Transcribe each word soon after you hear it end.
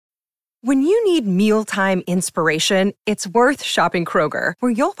When you need mealtime inspiration, it's worth shopping Kroger,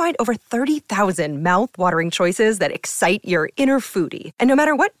 where you'll find over 30,000 mouth-watering choices that excite your inner foodie. And no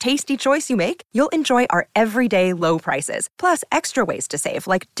matter what tasty choice you make, you'll enjoy our everyday low prices, plus extra ways to save,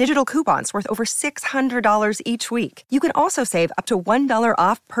 like digital coupons worth over $600 each week. You can also save up to $1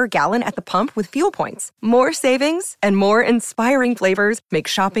 off per gallon at the pump with fuel points. More savings and more inspiring flavors make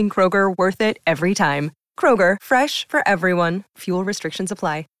shopping Kroger worth it every time. Kroger, fresh for everyone. Fuel restrictions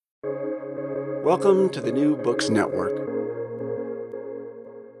apply. Welcome to the New Books Network.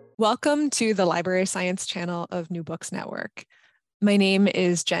 Welcome to the Library Science channel of New Books Network. My name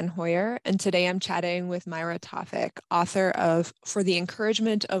is Jen Hoyer, and today I'm chatting with Myra Tawfik, author of For the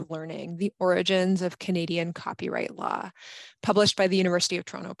Encouragement of Learning, The Origins of Canadian Copyright Law, published by the University of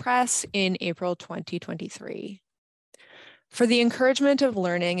Toronto Press in April 2023. For the Encouragement of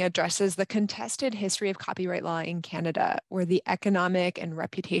Learning addresses the contested history of copyright law in Canada, where the economic and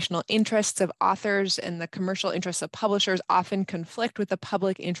reputational interests of authors and the commercial interests of publishers often conflict with the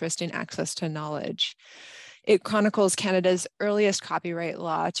public interest in access to knowledge. It chronicles Canada's earliest copyright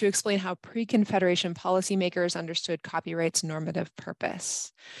law to explain how pre-Confederation policymakers understood copyright's normative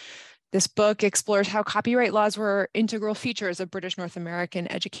purpose. This book explores how copyright laws were integral features of British North American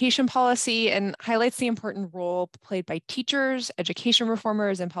education policy and highlights the important role played by teachers, education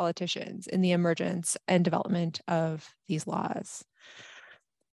reformers, and politicians in the emergence and development of these laws.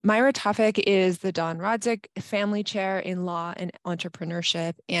 Myra Tawfik is the Don Rodzik Family Chair in Law and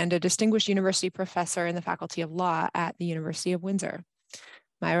Entrepreneurship and a distinguished university professor in the Faculty of Law at the University of Windsor.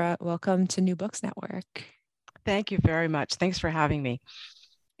 Myra, welcome to New Books Network. Thank you very much. Thanks for having me.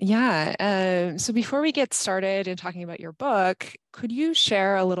 Yeah. So before we get started in talking about your book, could you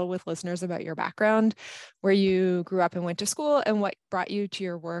share a little with listeners about your background, where you grew up and went to school, and what brought you to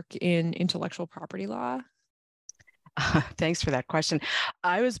your work in intellectual property law? Thanks for that question.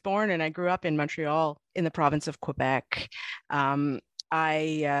 I was born and I grew up in Montreal in the province of Quebec. I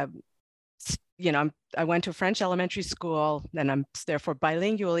went to a French elementary school, and I'm therefore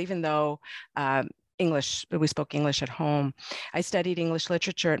bilingual, even though we spoke English at home. I studied English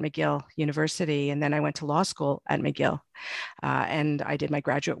literature at McGill University, and then I went to law school at McGill. And I did my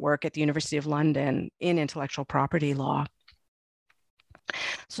graduate work at the University of London in intellectual property law.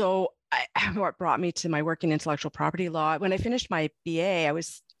 So what brought me to my work in intellectual property law, when I finished my BA, I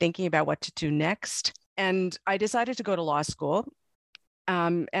was thinking about what to do next. And I decided to go to law school.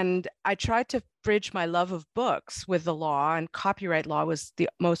 And I tried to bridge my love of books with the law, and copyright law was the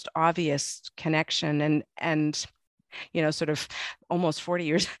most obvious connection. And sort of almost 40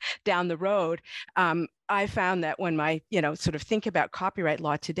 years down the road, I found that when I, sort of think about copyright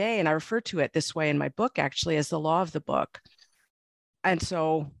law today, and I refer to it this way in my book, actually, as the law of the book. And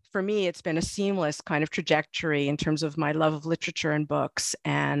so for me, it's been a seamless kind of trajectory in terms of my love of literature and books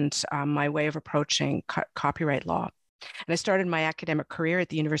and my way of approaching copyright law. And I started my academic career at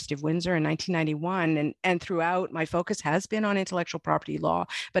the University of Windsor in 1991. And throughout, my focus has been on intellectual property law,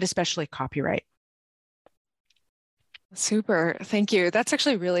 but especially copyright. Super. Thank you. That's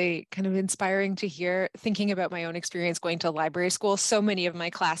actually really kind of inspiring to hear, thinking about my own experience going to library school. So many of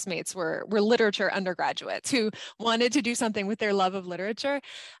my classmates were literature undergraduates who wanted to do something with their love of literature.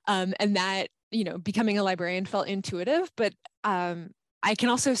 And that, becoming a librarian felt intuitive, but I can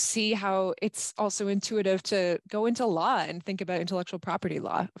also see how it's also intuitive to go into law and think about intellectual property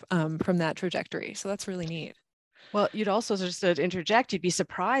law from that trajectory. So that's really neat. Well, you'd also just to interject, you'd be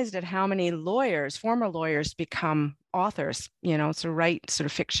surprised at how many lawyers, former lawyers, become authors, so write sort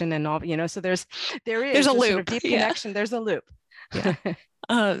of fiction and all, so there's a loop, sort of deep connection. There's a loop. Yeah.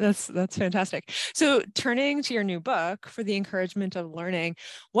 That's fantastic. So turning to your new book, For the Encouragement of Learning,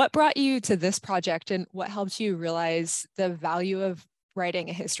 what brought you to this project and what helped you realize the value of writing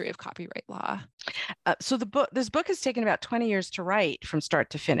a history of copyright law? So this book has taken about 20 years to write from start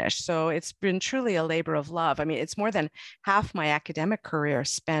to finish. So it's been truly a labor of love. I mean, it's more than half my academic career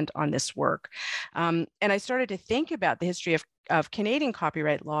spent on this work. And I started to think about the history of Canadian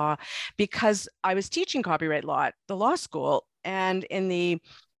copyright law because I was teaching copyright law at the law school. And in the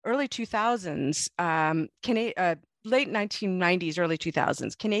early 2000s, late 1990s, early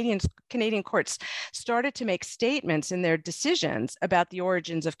 2000s, Canadian courts started to make statements in their decisions about the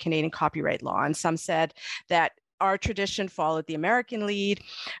origins of Canadian copyright law. And some said that our tradition followed the American lead.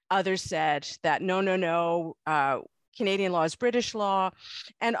 Others said that no, Canadian law is British law.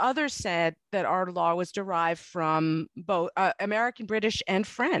 And others said that our law was derived from both American, British, and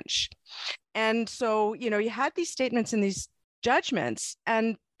French. And so, you had these statements and these judgments,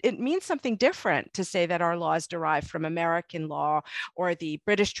 and it means something different to say that our laws derive from American law or the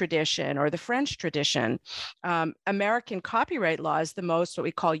British tradition or the French tradition. American copyright law is the most what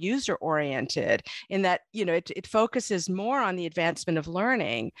we call user-oriented, in that it focuses more on the advancement of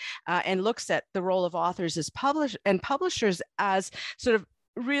learning and looks at the role of authors as publishers as sort of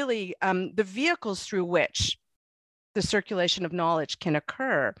really the vehicles through which the circulation of knowledge can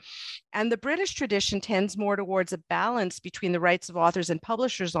occur. And the British tradition tends more towards a balance between the rights of authors and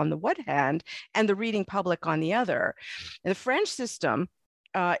publishers on the one hand and the reading public on the other. And the French system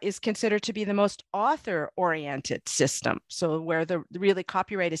is considered to be the most author-oriented system, so where the really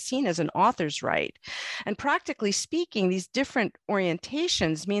copyright is seen as an author's right. And practically speaking, these different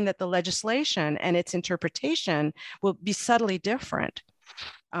orientations mean that the legislation and its interpretation will be subtly different.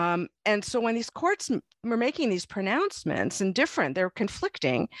 And so when these courts were making these pronouncements and they're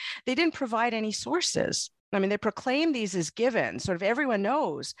conflicting, they didn't provide any sources. I mean, they proclaim these as given, sort of everyone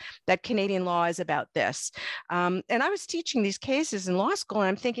knows that Canadian law is about this. And I was teaching these cases in law school, and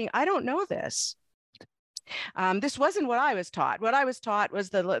I'm thinking, I don't know this. This wasn't what I was taught. What I was taught was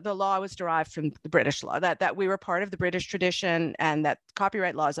the law was derived from the British law, that we were part of the British tradition and that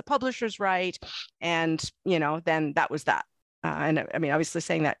copyright law is a publisher's right. And, then that was that. And I mean, obviously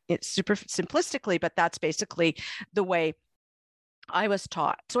saying that it's super simplistically, but that's basically the way I was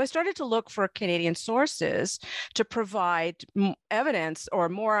taught. So I started to look for Canadian sources to provide evidence or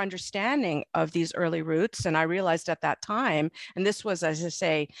more understanding of these early roots. And I realized at that time, and this was, as I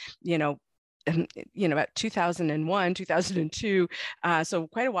say, at 2001, 2002, so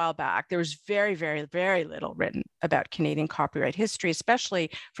quite a while back, there was very, very, very little written about Canadian copyright history, especially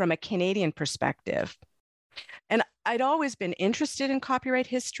from a Canadian perspective. And I'd always been interested in copyright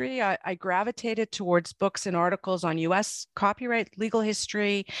history. I gravitated towards books and articles on US copyright legal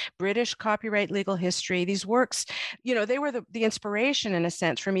history, British copyright legal history. These works, they were the inspiration, in a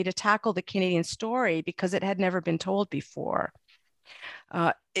sense, for me to tackle the Canadian story because it had never been told before.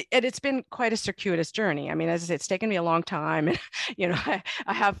 It's been quite a circuitous journey. I mean, as I said, it's taken me a long time. And,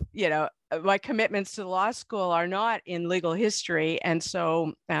 I have, my commitments to the law school are not in legal history. And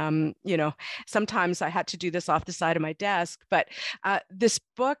so, sometimes I had to do this off the side of my desk. But this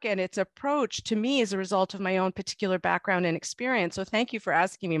book and its approach to me is a result of my own particular background and experience. So thank you for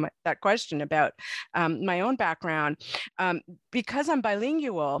asking me that question about my own background. Because I'm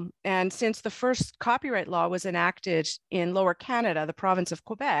bilingual, and since the first copyright law was enacted in Lower Canada, the province of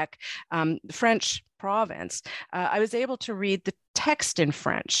Quebec, the French province, I was able to read the text in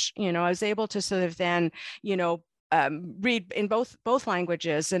French. I was able to sort of then, read in both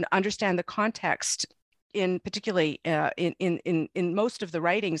languages and understand the context in particularly in most of the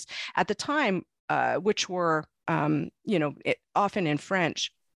writings at the time, which were often in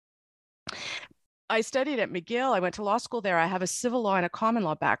French. I studied at McGill. I went to law school there. I have a civil law and a common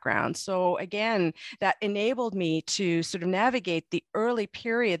law background. So again, that enabled me to sort of navigate the early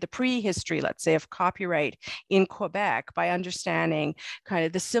period, the prehistory, let's say, of copyright in Quebec by understanding kind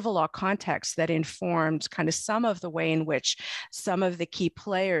of the civil law context that informed kind of some of the way in which some of the key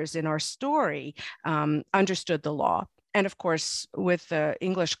players in our story understood the law. And of course, with the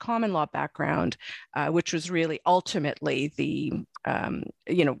English common law background, which was really ultimately the,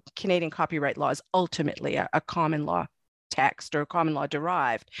 Canadian copyright law is ultimately a common law text or common law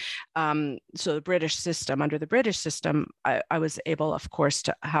derived. So the British system, under the British system, I was able, of course,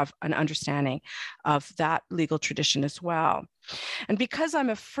 to have an understanding of that legal tradition as well. And because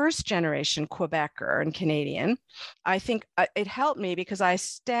I'm a first generation Quebecer and Canadian, I think it helped me because I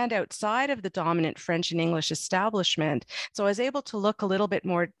stand outside of the dominant French and English establishment. So I was able to look a little bit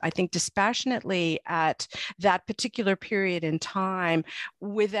more, I think, dispassionately at that particular period in time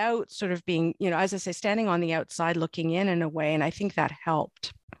without sort of being, as I say, standing on the outside looking in a way. And I think that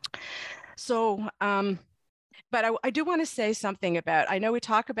helped. So, but I do want to say something about, I know we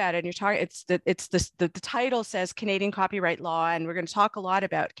talk about it and the title says Canadian copyright law, and we're going to talk a lot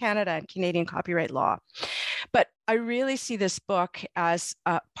about Canada and Canadian copyright law. But I really see this book as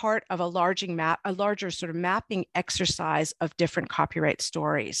part of a larger sort of mapping exercise of different copyright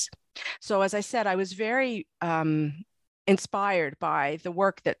stories. So as I said, I was very inspired by the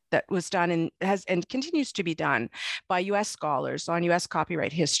work that was done and continues to be done by US scholars on US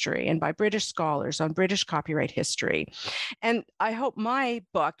copyright history and by British scholars on British copyright history. And I hope my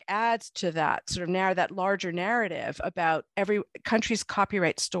book adds to that sort of that larger narrative about every country's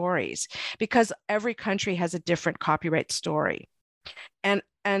copyright stories, because every country has a different copyright story.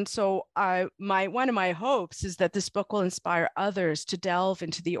 And so one of my hopes is that this book will inspire others to delve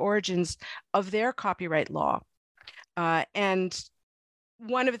into the origins of their copyright law. And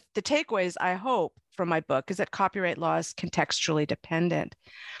one of the takeaways I hope from my book is that copyright law is contextually dependent.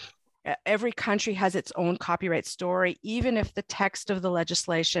 Every country has its own copyright story, even if the text of the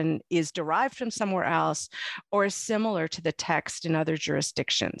legislation is derived from somewhere else or is similar to the text in other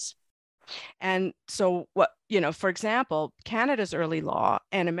jurisdictions. And so for example, Canada's early law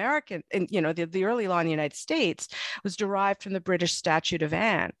and American, and the early law in the United States was derived from the British Statute of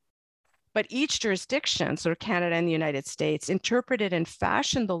Anne. But each jurisdiction, so Canada and the United States, interpreted and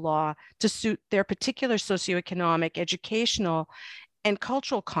fashioned the law to suit their particular socioeconomic, educational, and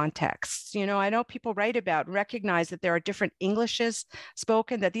cultural contexts. I know people recognize that there are different Englishes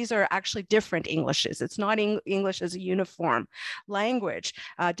spoken, that these are actually different Englishes. It's not English as a uniform language.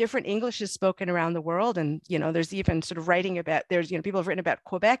 Different English is spoken around the world. And, there's even sort of writing about, people have written about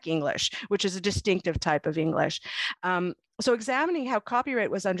Quebec English, which is a distinctive type of English. So examining how copyright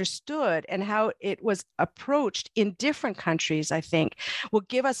was understood and how it was approached in different countries, I think, will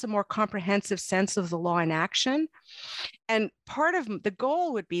give us a more comprehensive sense of the law in action. And part of the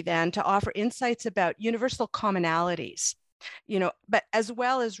goal would be then to offer insights about universal commonalities, but as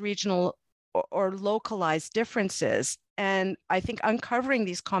well as regional or localized differences. And I think uncovering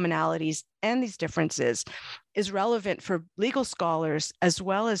these commonalities and these differences is relevant for legal scholars as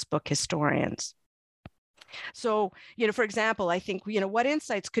well as book historians. So, for example, I think, what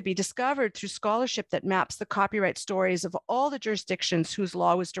insights could be discovered through scholarship that maps the copyright stories of all the jurisdictions whose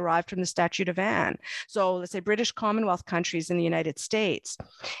law was derived from the Statute of Anne. So let's say British Commonwealth countries in the United States.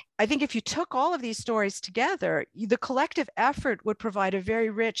 I think if you took all of these stories together, the collective effort would provide a very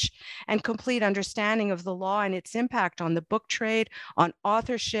rich and complete understanding of the law and its impact on the book trade, on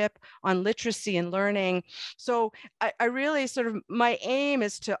authorship, on literacy and learning. So I really my aim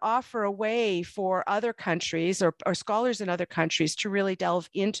is to offer a way for other countries or scholars in other countries to really delve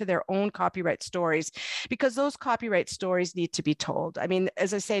into their own copyright stories, because those copyright stories need to be told. I mean,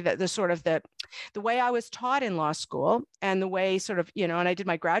 as I say, that the way I was taught in law school and the way and I did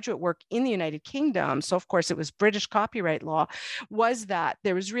my graduate work in the United Kingdom, so of course it was British copyright law, was that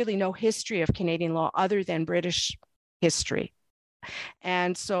there was really no history of Canadian law other than British history.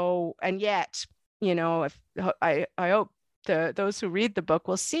 And yet, I hope those who read the book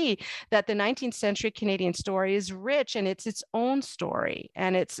will see that the 19th century Canadian story is rich and it's its own story.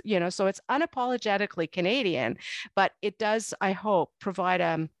 And it's, so it's unapologetically Canadian, but it does, I hope, provide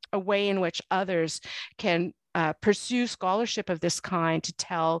a way in which others can pursue scholarship of this kind to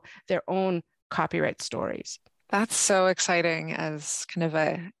tell their own copyright stories. That's so exciting as kind of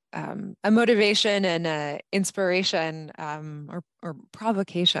a motivation and a inspiration or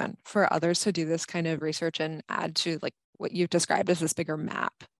provocation for others to do this kind of research and add to like what you've described as this bigger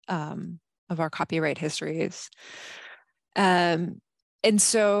map of our copyright histories. And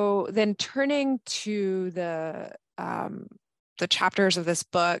so then turning to the chapters of this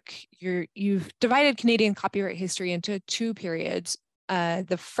book, you've divided Canadian copyright history into two periods.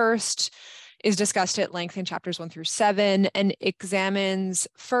 The first is discussed at length in chapters 1 through 7 and examines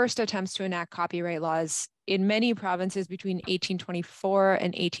first attempts to enact copyright laws in many provinces between 1824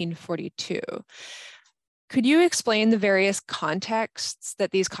 and 1842. Could you explain the various contexts that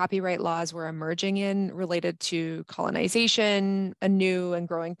these copyright laws were emerging in related to colonization, a new and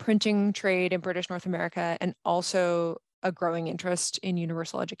growing printing trade in British North America, and also a growing interest in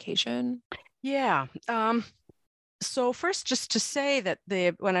universal education? Yeah. So first, just to say that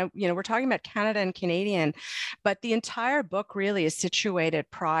we're talking about Canada and Canadian, but the entire book really is situated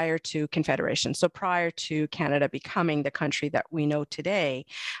prior to Confederation. So prior to Canada becoming the country that we know today.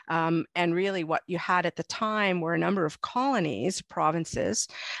 And really what you had at the time were a number of colonies, provinces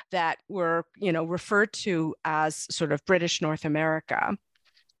that were, referred to as sort of British North America.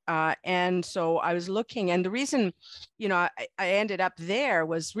 And so I was looking, and the reason, I ended up there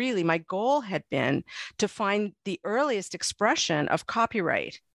was really my goal had been to find the earliest expression of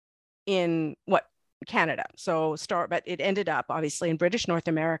copyright in Canada. But it ended up obviously in British North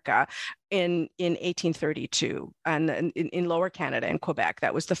America in 1832, and in Lower Canada in Quebec.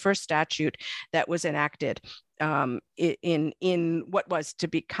 That was the first statute that was enacted in what was to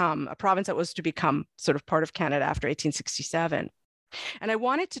become a province that was to become sort of part of Canada after 1867. And I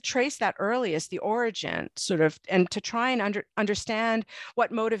wanted to trace that earliest, the origin, and to try and understand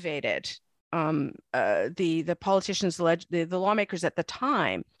what motivated the politicians, the lawmakers at the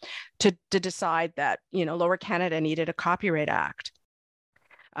time, to decide that Lower Canada needed a Copyright Act.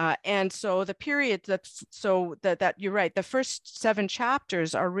 And so the period that you're right, the first 7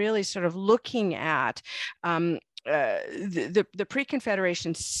 chapters are really sort of looking at the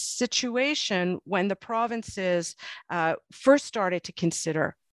pre-Confederation situation when the provinces first started to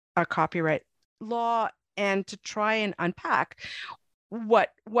consider a copyright law and to try and unpack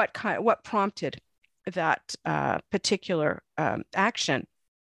what prompted that particular action.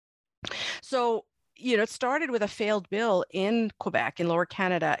 So, it started with a failed bill in Quebec, in Lower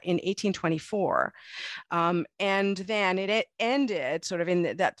Canada, in 1824. And then it ended sort of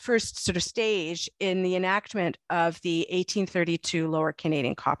in that first sort of stage in the enactment of the 1832 Lower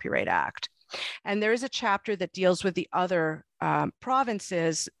Canadian Copyright Act. And there is a chapter that deals with the other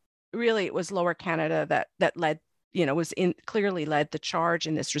provinces. Really, it was Lower Canada that led, clearly led the charge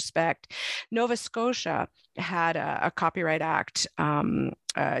in this respect. Nova Scotia had a Copyright Act,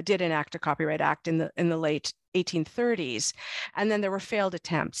 did enact a Copyright Act in the late 1830s. And then there were failed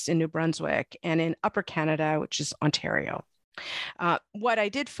attempts in New Brunswick and in Upper Canada, which is Ontario. What I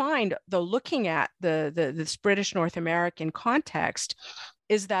did find, though, looking at this British North American context,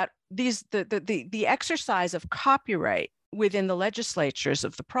 is that the exercise of copyright within the legislatures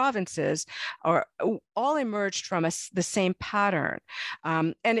of the provinces are all emerged from the same pattern.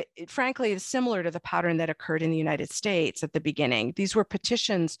 And it frankly is similar to the pattern that occurred in the United States at the beginning. These were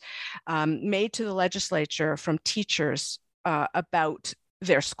petitions made to the legislature from teachers about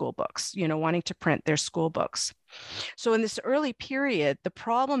their school books, wanting to print their school books. So in this early period, the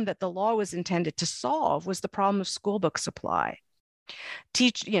problem that the law was intended to solve was the problem of school book supply.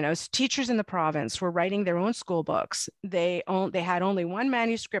 Teachers in the province were writing their own school books. They had only one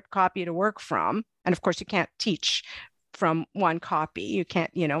manuscript copy to work from, and of course, you can't teach from one copy. You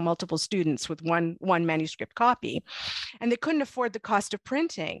can't, multiple students with one manuscript copy. And they couldn't afford the cost of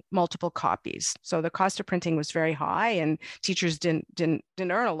printing multiple copies. So the cost of printing was very high, and teachers didn't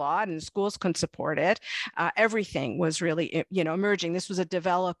earn a lot, and schools couldn't support it. Everything was really, emerging. This was a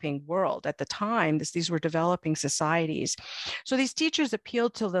developing world at the time. These were developing societies. So these teachers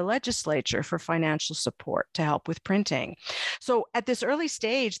appealed to the legislature for financial support to help with printing. So at this early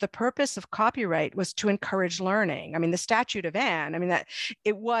stage, the purpose of copyright was to encourage learning. I mean, the Statute of Anne, that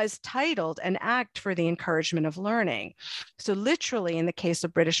it was titled an act for the encouragement of learning. So literally, in the case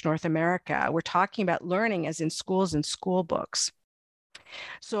of British North America, we're talking about learning as in schools and school books.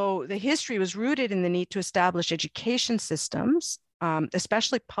 So the history was rooted in the need to establish education systems,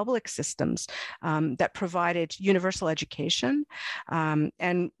 especially public systems that provided universal education.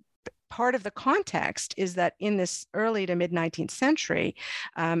 And part of the context is that in this early to mid 19th century,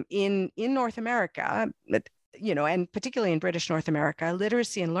 in North America, and particularly in British North America,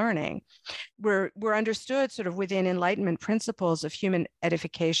 literacy and learning were understood sort of within Enlightenment principles of human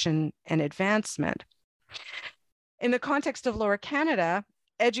edification and advancement. In the context of Lower Canada,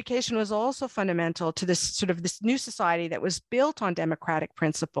 education was also fundamental to this new society that was built on democratic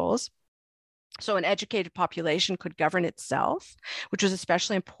principles. So an educated population could govern itself, which was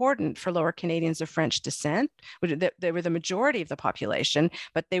especially important for Lower Canadians of French descent. They were the majority of the population,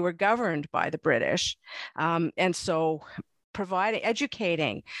 but they were governed by the British. And so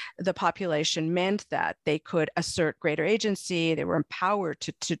educating the population meant that they could assert greater agency. They were empowered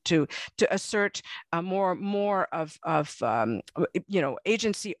to assert more of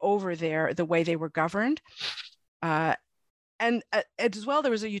agency over the way they were governed. And as well,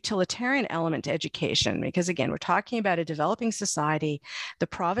 there was a utilitarian element to education because, again, we're talking about a developing society. The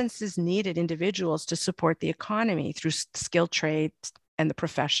provinces needed individuals to support the economy through skilled trades and the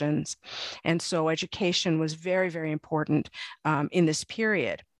professions. And so education was very, very important in this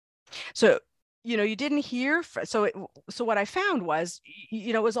period. So, you didn't hear. So what I found was,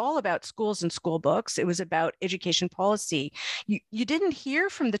 it was all about schools and school books. It was about education policy. You didn't hear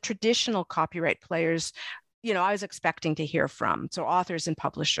from the traditional copyright players I was expecting to hear from, so authors and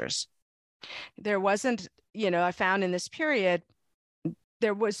publishers. There wasn't, I found in this period,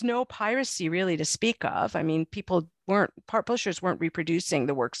 there was no piracy really to speak of. I mean, publishers weren't reproducing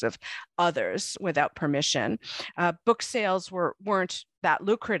the works of others without permission. Book sales weren't that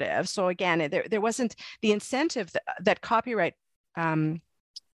lucrative. So again, there wasn't the incentive that copyright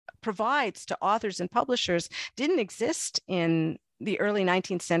provides to authors and publishers didn't exist in the early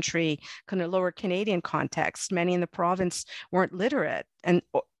 19th century kind of Lower Canadian context. Many in the province weren't literate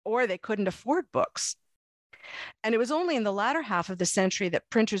or they couldn't afford books. And it was only in the latter half of the century that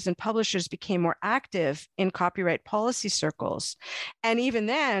printers and publishers became more active in copyright policy circles. And even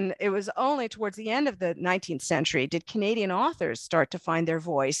then, it was only towards the end of the 19th century did Canadian authors start to find their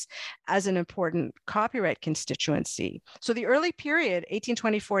voice as an important copyright constituency. So the early period,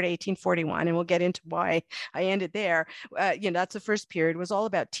 1824 to 1841, and we'll get into why I ended there, that's the first period, was all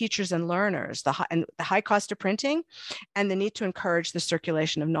about teachers and learners, the high cost of printing, and the need to encourage the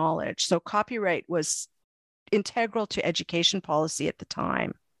circulation of knowledge. So copyright was integral to education policy at the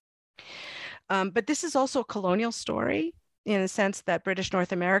time. But this is also a colonial story in the sense that British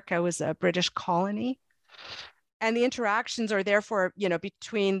North America was a British colony. And the interactions are therefore,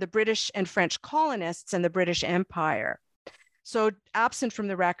 between the British and French colonists and the British Empire. So absent from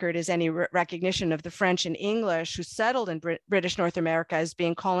the record is any recognition of the French and English who settled in British North America as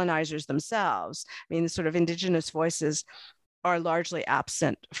being colonizers themselves. I mean, the sort of indigenous voices are largely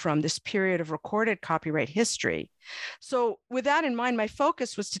absent from this period of recorded copyright history. So with that in mind, my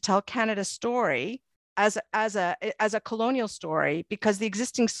focus was to tell Canada's story as a colonial story, because the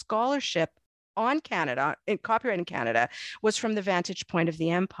existing scholarship on Canada, in copyright in Canada, was from the vantage point of the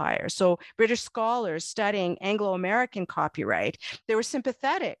empire. So British scholars studying Anglo-American copyright, they were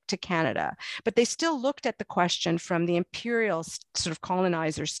sympathetic to Canada, but they still looked at the question from the imperial sort of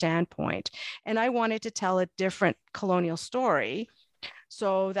colonizer standpoint. And I wanted to tell a different colonial story.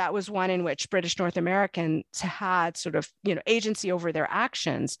 So that was one in which British North Americans had sort of, agency over their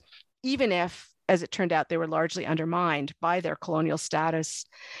actions, even if, as it turned out, they were largely undermined by their colonial status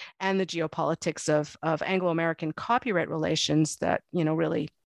and the geopolitics of Anglo-American copyright relations that, really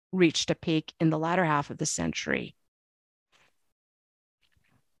reached a peak in the latter half of the century.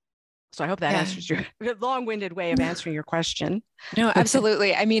 So I hope that answers your long-winded way of answering your question. No,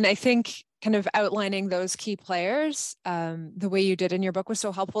 absolutely. I mean, I think kind of outlining those key players, the way you did in your book was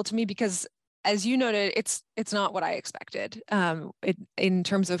so helpful to me, because as you noted, it's not what I expected in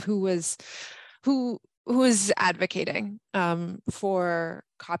terms of who was advocating for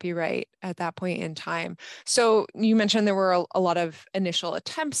copyright at that point in time. So you mentioned there were a lot of initial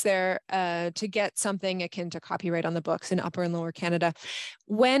attempts there to get something akin to copyright on the books in Upper and Lower Canada.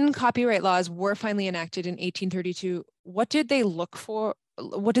 When copyright laws were finally enacted in 1832, what did they look for?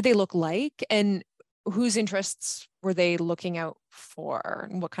 What did they look like? And whose interests were they looking out for?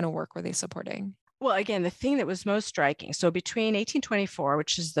 And what kind of work were they supporting? Well, again, the thing that was most striking, so between 1824,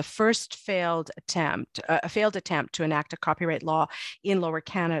 which is the first failed attempt to enact a copyright law in Lower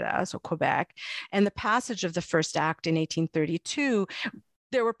Canada, so Quebec, and the passage of the first act in 1832,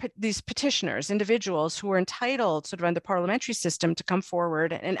 there were these petitioners, individuals who were entitled, sort of under the parliamentary system, to come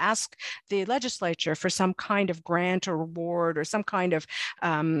forward and ask the legislature for some kind of grant or reward or some kind of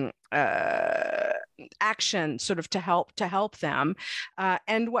action, sort of to help them.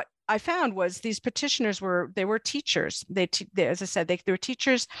 And what I found was these petitioners were teachers. As I said, they were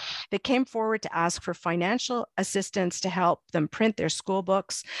teachers. They came forward to ask for financial assistance to help them print their school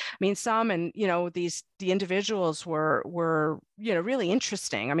books. I mean, some, and the individuals were really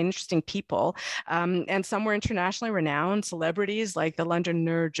interesting. I mean, interesting people, and some were internationally renowned celebrities, like the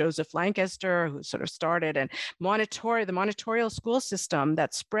Londoner Joseph Lancaster, who sort of started the monitorial school system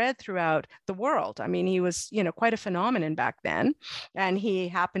that spread throughout the world. I mean, he was quite a phenomenon back then, and he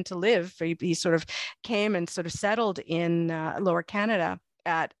happened to live. He sort of came and sort of settled in Lower Canada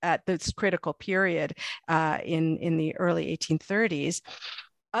at this critical period in the early 1830s.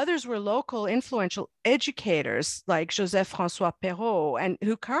 Others were local influential educators like Joseph François Perrault, and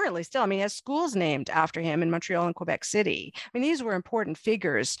who currently still, has schools named after him in Montreal and Quebec City. I mean, these were important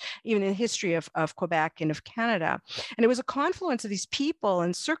figures, even in the history of Quebec and of Canada. And it was a confluence of these people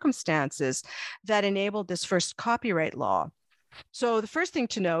and circumstances that enabled this first copyright law. So the first thing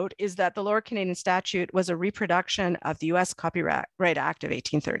to note is that the Lower Canadian Statute was a reproduction of the U.S. Copyright Act of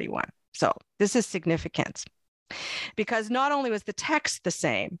 1831. So this is significant, because not only was the text the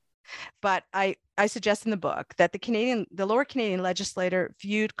same, but I suggest in the book that the Lower Canadian legislator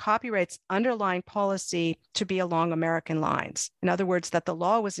viewed copyright's underlying policy to be along American lines. In other words, that the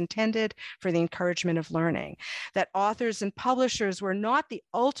law was intended for the encouragement of learning, that authors and publishers were not the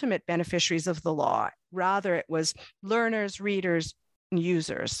ultimate beneficiaries of the law. Rather, it was learners, readers, and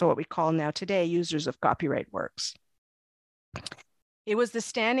users. So what we call now today users of copyright works. It was the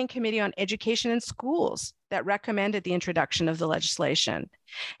Standing Committee on Education in Schools that recommended the introduction of the legislation.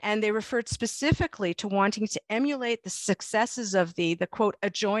 And they referred specifically to wanting to emulate the successes of the quote,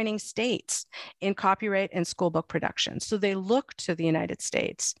 adjoining states in copyright and school book production. So they looked to the United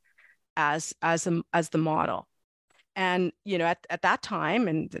States as the model. And, at that time,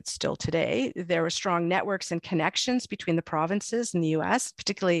 and it's still today, there were strong networks and connections between the provinces in the US,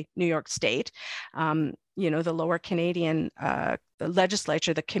 particularly New York State. The Lower Canadian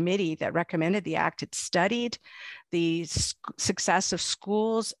legislature, the committee that recommended the act, had studied the success of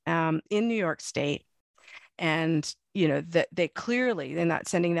schools in New York State. And, that they clearly, they're not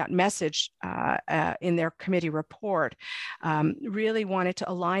sending that message in their committee report, really wanted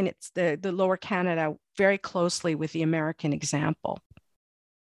to align the Lower Canada very closely with the American example.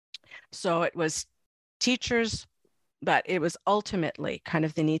 So it was teachers, but it was ultimately kind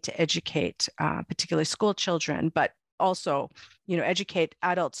of the need to educate, particularly school children, but also, educate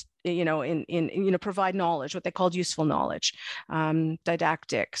adults, in provide knowledge, what they called useful knowledge,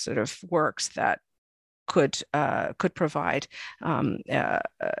 didactic sort of works that could provide,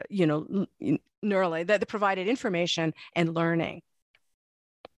 neurally that provided information and learning.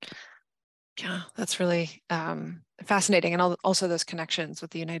 Yeah, that's really fascinating, and also those connections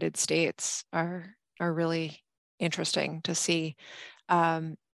with the United States are really interesting to see.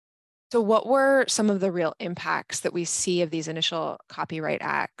 So what were some of the real impacts that we see of these initial copyright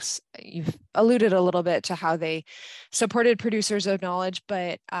acts? You've alluded a little bit to how they supported producers of knowledge,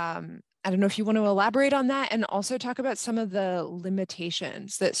 but I don't know if you want to elaborate on that and also talk about some of the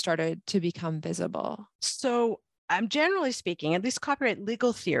limitations that started to become visible. So, generally speaking, at least copyright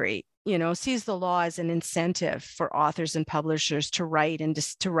legal theory, sees the law as an incentive for authors and publishers to write and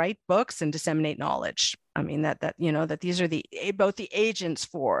to write books and disseminate knowledge. I mean that these are both the agents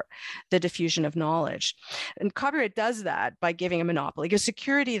for the diffusion of knowledge, and copyright does that by giving a monopoly, gives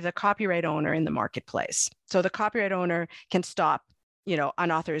security to the copyright owner in the marketplace. So the copyright owner can stop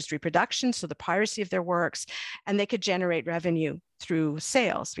unauthorized reproduction, so the piracy of their works, and they could generate revenue through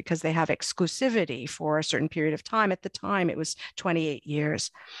sales because they have exclusivity for a certain period of time. At the time, it was 28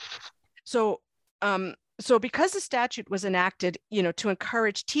 years. So because the statute was enacted, to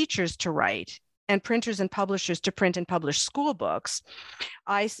encourage teachers to write and printers and publishers to print and publish school books,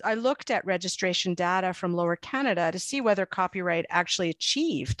 I looked at registration data from Lower Canada to see whether copyright actually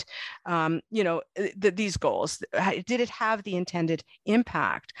achieved, these goals. Did it have the intended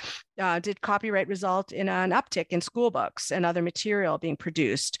impact? Did copyright result in an uptick in school books and other material being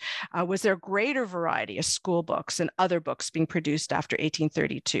produced? Was there a greater variety of school books and other books being produced after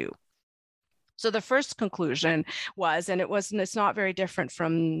 1832? So the first conclusion was, and it's not very different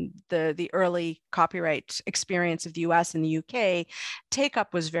from the early copyright experience of the US and the UK,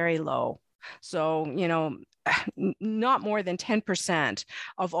 take-up was very low. So, not more than 10%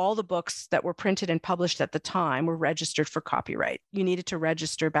 of all the books that were printed and published at the time were registered for copyright. You needed to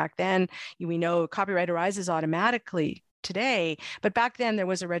register back then. We know copyright arises automatically today, but back then there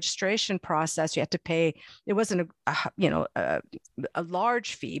was a registration process. You had to pay. It wasn't a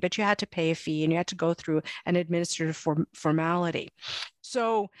large fee, but you had to pay a fee and you had to go through an administrative formality.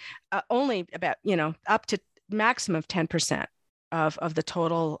 So only about up to maximum of 10% of the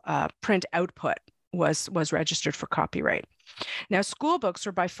total print output was registered for copyright. Now, school books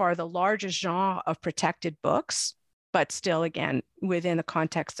were by far the largest genre of protected books, but still, again, within the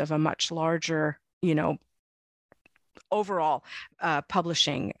context of a much larger, overall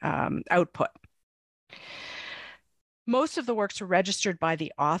publishing output. Most of the works were registered by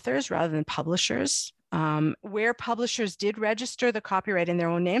the authors rather than publishers. Where publishers did register the copyright in their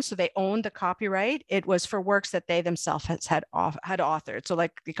own name, so they owned the copyright, it was for works that they themselves had authored. So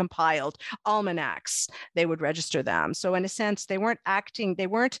like the compiled almanacs, they would register them. So in a sense, I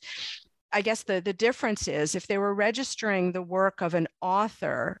guess the difference is if they were registering the work of an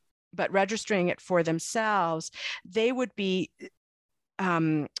author, but registering it for themselves, they would be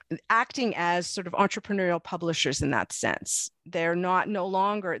acting as sort of entrepreneurial publishers in that sense. They're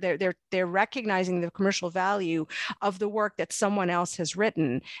they're recognizing the commercial value of the work that someone else has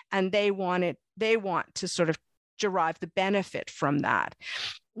written, and they want to sort of derive the benefit from that.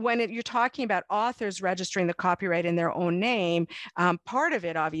 When you're talking about authors registering the copyright in their own name, part of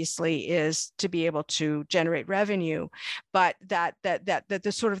it obviously is to be able to generate revenue, but that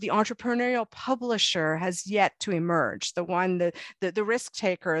the sort of the entrepreneurial publisher has yet to emerge. The one, the risk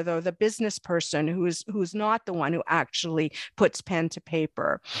taker, though, the business person who's not the one who actually puts pen to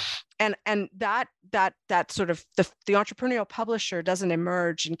paper. And that sort of the entrepreneurial publisher doesn't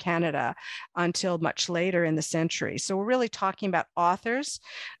emerge in Canada until much later in the century. So we're really talking about authors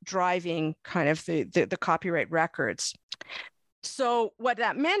driving kind of the copyright records. So what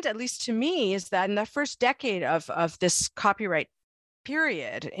that meant, at least to me, is that in the first decade of this copyright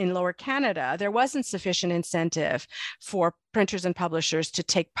period in Lower Canada, there wasn't sufficient incentive for printers and publishers to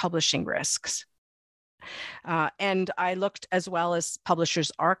take publishing risks. And I looked as well as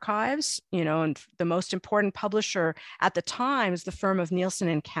publishers' archives, and the most important publisher at the time is the firm of Nielsen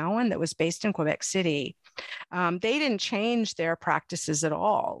and Cowan that was based in Quebec City. They didn't change their practices at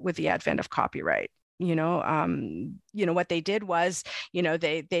all with the advent of copyright. What they did was, they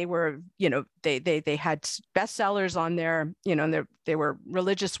had bestsellers on their, they were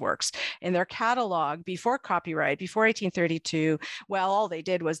religious works in their catalog before copyright, before 1832. Well, all they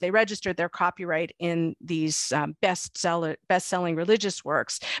did was they registered their copyright in these best-selling religious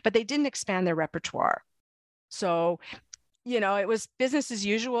works, but they didn't expand their repertoire. So it was business as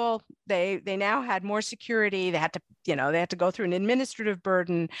usual. They now had more security. They had to go through an administrative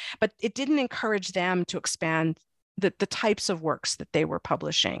burden, but it didn't encourage them to expand the types of works that they were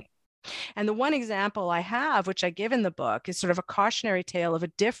publishing. And the one example I have, which I give in the book, is sort of a cautionary tale of a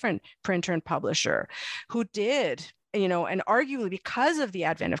different printer and publisher who did, and arguably because of the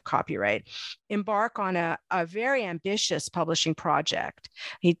advent of copyright, embark on a very ambitious publishing project.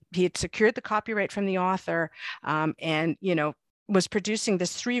 He had secured the copyright from the author, and was producing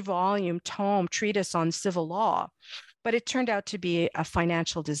this 3-volume tome treatise on civil law. But it turned out to be a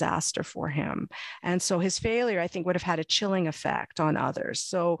financial disaster for him. And so his failure, I think, would have had a chilling effect on others.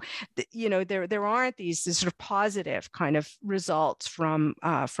 So, there aren't these sort of positive kind of results from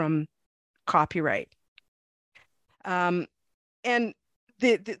copyright. And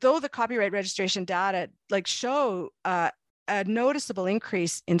though the copyright registration data show a noticeable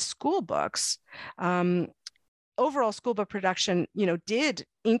increase in school books, overall school book production, did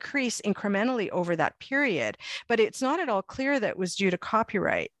increase incrementally over that period, but it's not at all clear that was due to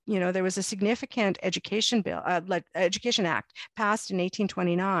copyright. There was a significant education bill, Education Act passed in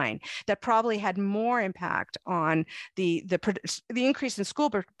 1829 that probably had more impact on the increase in school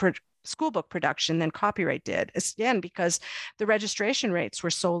book production than copyright did, again because the registration rates were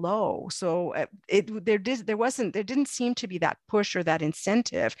so low. So there didn't seem to be that push or that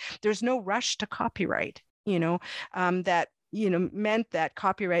incentive. There's no rush to copyright. That meant that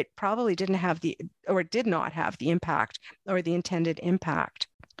copyright probably did not have the impact or the intended impact.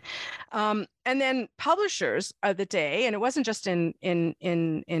 And then publishers of the day, and it wasn't just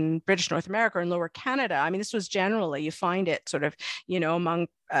in British North America or in Lower Canada. I mean, this was generally, you find it sort of, among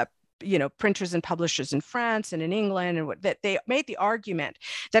printers and publishers in France and in England, and that they made the argument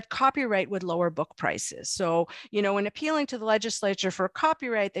that copyright would lower book prices. So, when appealing to the legislature for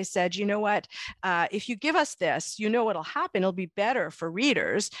copyright, they said, what, if you give us this, what'll happen. It'll be better for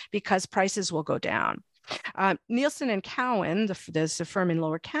readers because prices will go down. Nielsen and Cowan, the firm in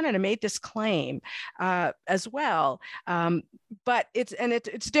Lower Canada, made this claim as well, but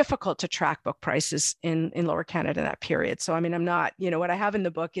it's difficult to track book prices in Lower Canada in that period. So I mean, I'm not, what I have in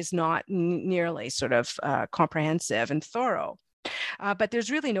the book is not nearly sort of comprehensive and thorough, but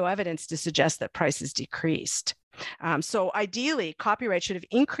there's really no evidence to suggest that prices decreased. So ideally, copyright should have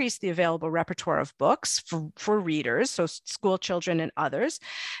increased the available repertoire of books for readers, so school children and others,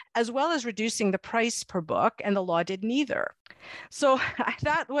 as well as reducing the price per book, and the law did neither. So I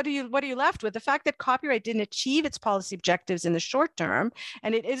thought, what are you left with? The fact that copyright didn't achieve its policy objectives in the short term,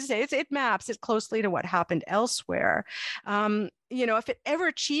 and it maps it closely to what happened elsewhere. If it ever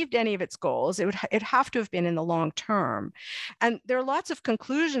achieved any of its goals, it'd have to have been in the long term. And there are lots of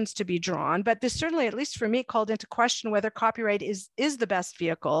conclusions to be drawn, but this certainly, at least for me, called into question whether copyright is the best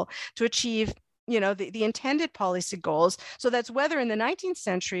vehicle to achieve the intended policy goals. So that's whether in the 19th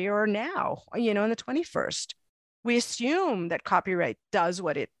century or now, in the 21st. We assume that copyright does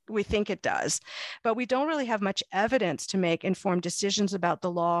what we think it does, but we don't really have much evidence to make informed decisions about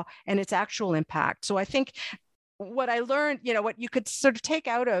the law and its actual impact. So I think what I learned, what you could sort of take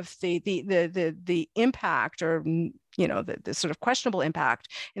out of the impact, or the sort of questionable impact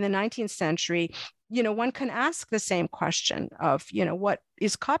in the 19th century, one can ask the same question of, what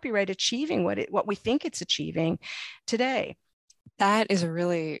is copyright achieving what we think it's achieving today? That is a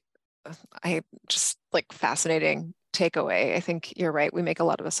really fascinating takeaway. I think you're right. We make a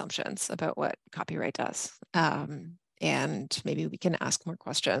lot of assumptions about what copyright does, and maybe we can ask more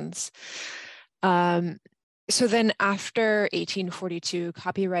questions. So then after 1842,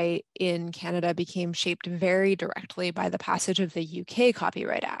 copyright in Canada became shaped very directly by the passage of the UK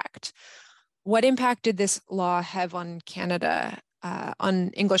Copyright Act. What impact did this law have on Canada, on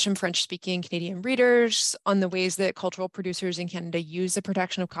English and French-speaking Canadian readers, on the ways that cultural producers in Canada use the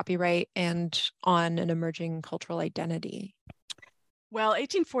protection of copyright, and on an emerging cultural identity? Well,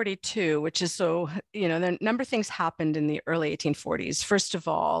 1842, which is a number of things happened in the early 1840s. First of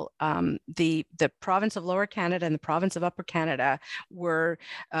all, the province of Lower Canada and the province of Upper Canada were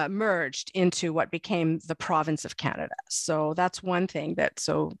merged into what became the province of Canada. So that's one thing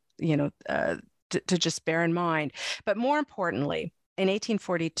to just bear in mind. But more importantly, in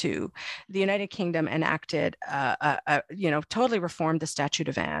 1842, the United Kingdom enacted, totally reformed the Statute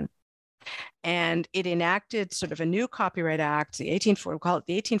of Anne. And it enacted sort of a new Copyright Act, we call it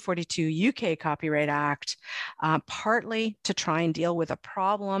the 1842 UK Copyright Act, partly to try and deal with a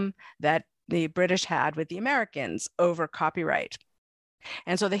problem that the British had with the Americans over copyright.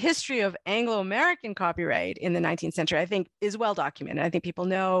 And so the history of Anglo-American copyright in the 19th century, I think, is well documented. I think people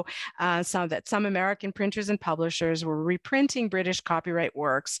know some American printers and publishers were reprinting British copyright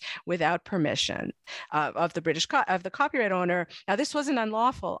works without permission of the copyright owner. Now, this wasn't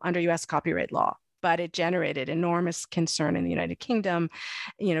unlawful under U.S. copyright law. but it generated enormous concern in the United Kingdom,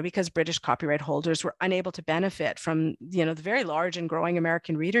 because British copyright holders were unable to benefit from, the very large and growing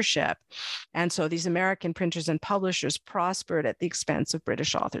American readership. And so these American printers and publishers prospered at the expense of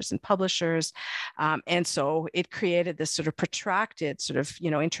British authors and publishers. And so it created this sort of protracted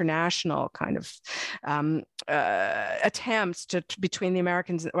international kind of attempts between the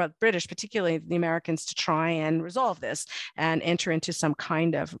Americans, British, particularly the Americans, to try and resolve this and enter into some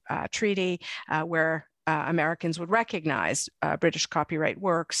kind of treaty where Americans would recognize British copyright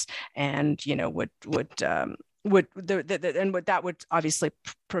works, and that would obviously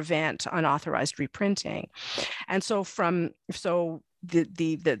prevent unauthorized reprinting. And so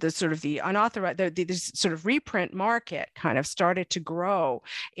the sort of the unauthorized, the sort of reprint market kind of started to grow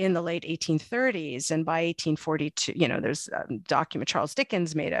in the late 1830s. And by 1842, there's document, Charles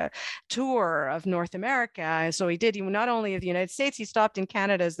Dickens made a tour of North America. So he did, not only of the United States, he stopped in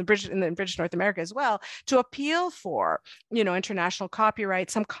Canada, in the British North America as well, to appeal for, international copyright,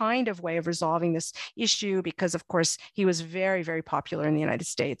 some kind of way of resolving this issue, because of course he was very, very popular in the United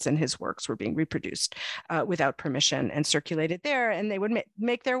States, and his works were being reproduced without permission and circulated there. And they would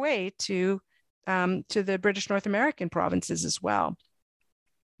make their way to the British North American provinces as well.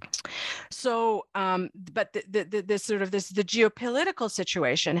 So, but the geopolitical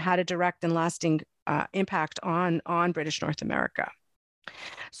situation had a direct and lasting impact on British North America.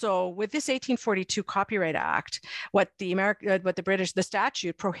 So with this 1842 Copyright Act, the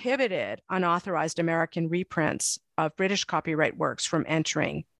statute prohibited unauthorized American reprints of British copyright works from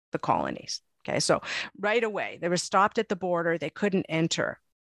entering the colonies. Okay, so right away, they were stopped at the border. They couldn't enter.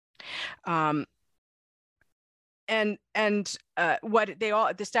 What the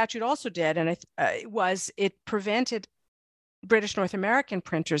statute also did, was it prevented British North American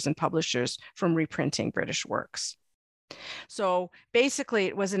printers and publishers from reprinting British works. So basically,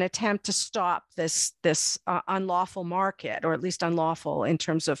 it was an attempt to stop this unlawful market, or at least unlawful in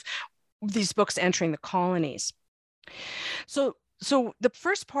terms of these books entering the colonies. So the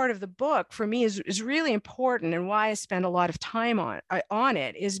first part of the book for me is really important, and why I spend a lot of time on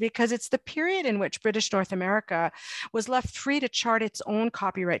it is because it's the period in which British North America was left free to chart its own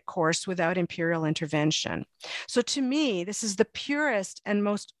copyright course without imperial intervention. So to me, this is the purest and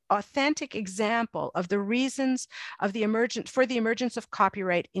most authentic example of the reasons of the emergence of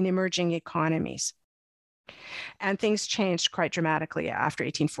copyright in emerging economies. And things changed quite dramatically after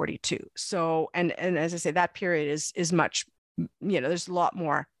 1842. So, and as I say, that period is much, there's a lot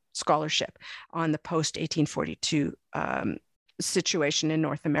more scholarship on the post-1842 situation in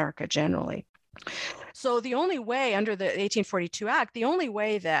North America generally. So the only way, under the 1842 Act, the only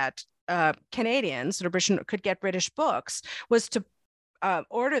way that Canadians could get British books was to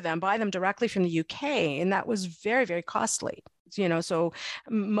buy them directly from the UK, and that was very, very costly. So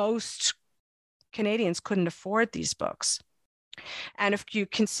most Canadians couldn't afford these books. And if you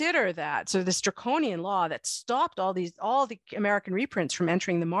consider that, so this draconian law that stopped all the American reprints from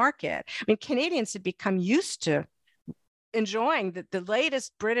entering the market, I mean, Canadians had become used to enjoying the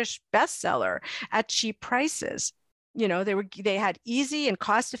latest British bestseller at cheap prices. They had easy and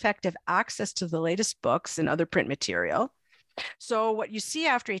cost-effective access to the latest books and other print material. So what you see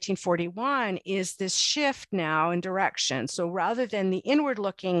after 1841 is this shift now in direction. So rather than the inward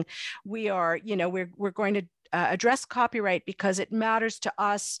looking, we're going to address copyright because it matters to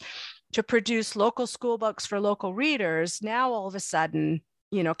us to produce local school books for local readers. Now, all of a sudden,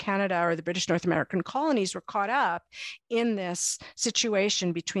 Canada or the British North American colonies were caught up in this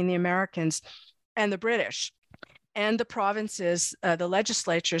situation between the Americans and the British. And the provinces, the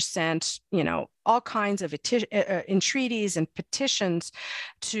legislature sent, all kinds of entreaties and petitions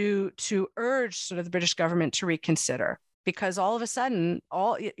to urge sort of the British government to reconsider. Because all of a sudden,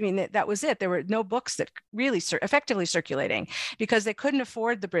 that was it. There were no books that really effectively circulating because they couldn't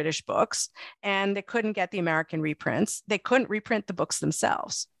afford the British books and they couldn't get the American reprints. They couldn't reprint the books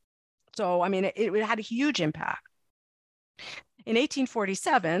themselves. So, it had a huge impact. In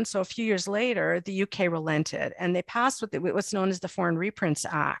 1847, so a few years later, the UK relented and they passed what's known as the Foreign Reprints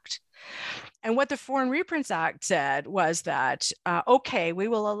Act. And what the Foreign Reprints Act said was that, we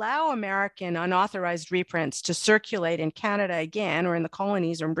will allow American unauthorized reprints to circulate in Canada again, or in the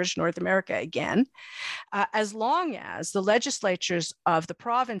colonies or in British North America again, as long as the legislatures of the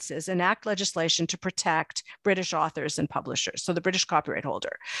provinces enact legislation to protect British authors and publishers, so the British copyright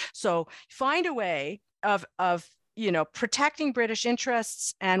holder. So find a way of protecting British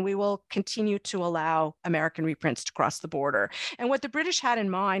interests, and we will continue to allow American reprints to cross the border. And what the British had in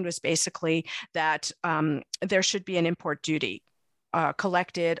mind was basically that there should be an import duty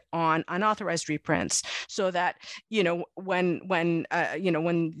collected on unauthorized reprints, so that when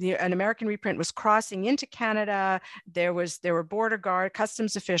an American reprint was crossing into Canada, there were border guard,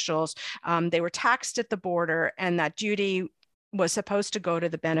 customs officials. They were taxed at the border, and that duty was supposed to go to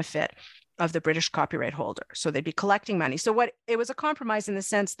the benefit of the British copyright holder. So they'd be collecting money. So it was a compromise in the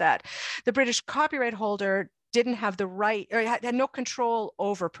sense that the British copyright holder didn't have the right, or had no control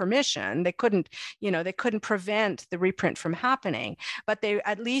over permission. They couldn't prevent the reprint from happening, but they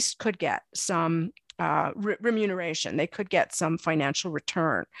at least could get some remuneration. They could get some financial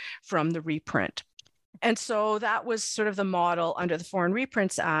return from the reprint. And so that was sort of the model under the Foreign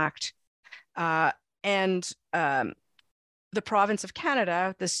Reprints Act. The province of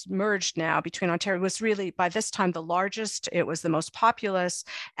Canada, this merged now between Ontario, was really by this time the largest, it was the most populous,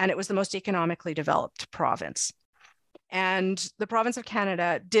 and it was the most economically developed province. And the province of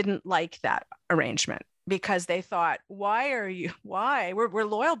Canada didn't like that arrangement, because they thought, we're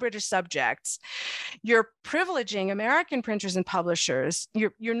loyal British subjects. You're privileging American printers and publishers.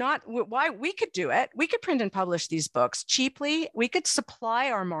 You're not, why? We could do it. We could print and publish these books cheaply. We could supply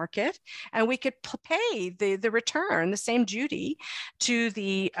our market, and we could pay the return, the same duty to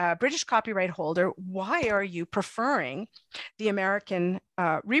the British copyright holder. Why are you preferring the American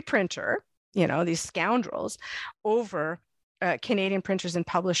reprinter, these scoundrels, over Canadian printers and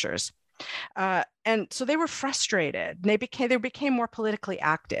publishers? And so they were frustrated. They became more politically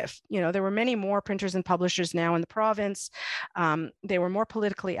active. There were many more printers and publishers now in the province. They were more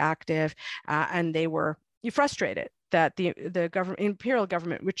politically active, and they were frustrated that the imperial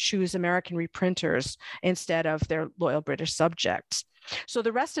government would choose American reprinters instead of their loyal British subjects. So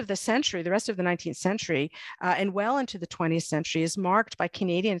the rest of the 19th century, and well into the 20th century, is marked by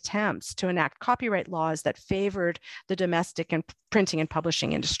Canadian attempts to enact copyright laws that favored the domestic and printing and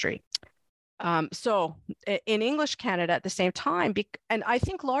publishing industry. So in English Canada at the same time, and I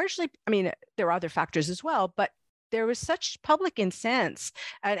think largely, there are other factors as well, but there was such public incense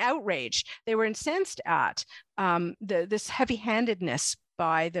and outrage. They were incensed at this heavy-handedness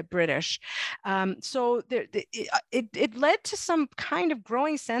by the British. So it led to some kind of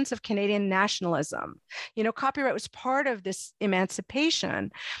growing sense of Canadian nationalism. Copyright was part of this emancipation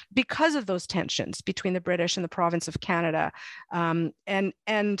because of those tensions between the British and the province of Canada.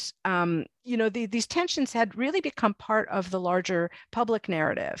 These tensions had really become part of the larger public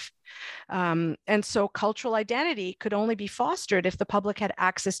narrative. And so cultural identity could only be fostered if the public had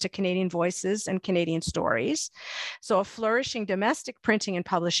access to Canadian voices and Canadian stories. So a flourishing domestic printing and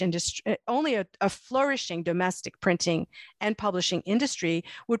publishing industry, only a flourishing domestic printing and publishing industry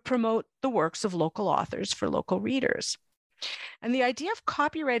would promote the works of local authors for local readers. And the idea of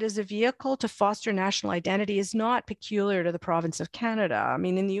copyright as a vehicle to foster national identity is not peculiar to the province of Canada.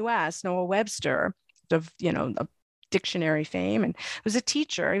 In the US, Noah Webster, of dictionary fame, and was a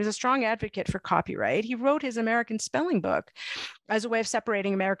teacher. He was a strong advocate for copyright. He wrote his American spelling book as a way of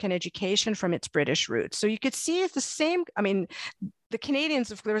separating American education from its British roots. So you could see it's the same. The Canadians,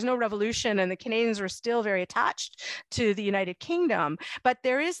 there was no revolution, and the Canadians were still very attached to the United Kingdom. But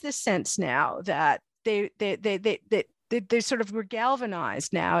there is this sense now that they sort of were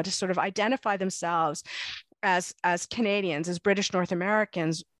galvanized now to sort of identify themselves as Canadians, as British North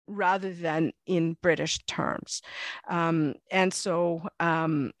Americans, rather than in British terms. So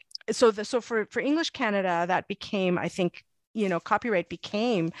for English Canada, that became, I think, copyright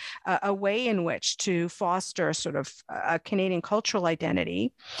became a way in which to foster sort of a Canadian cultural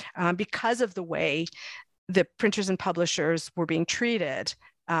identity because of the way the printers and publishers were being treated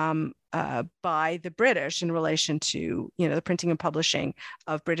by the British in relation to, the printing and publishing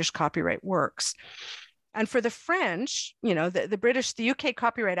of British copyright works. And for the French, the UK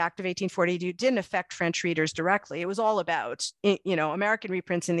Copyright Act of 1842 didn't affect French readers directly. It was all about, American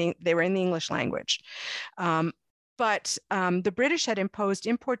reprints, they were in the English language. But the British had imposed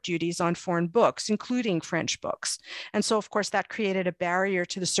import duties on foreign books, including French books. And so, of course, that created a barrier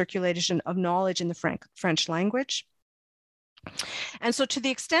to the circulation of knowledge in the French language. And so to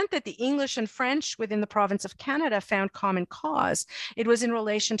the extent that the English and French within the province of Canada found common cause, it was in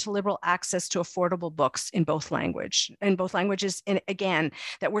relation to liberal access to affordable books in both languages. And again,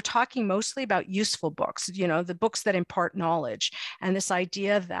 that we're talking mostly about useful books, the books that impart knowledge. And this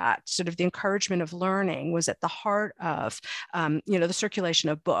idea that sort of the encouragement of learning was at the heart of, the circulation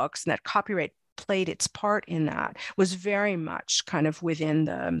of books, and that copyright played its part in that was very much kind of within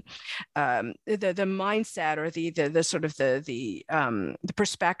the mindset or the sort of the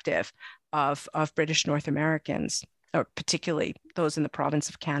perspective of British North Americans, or particularly those in the province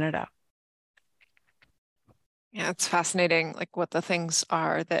of Canada. Yeah, it's fascinating, like what the things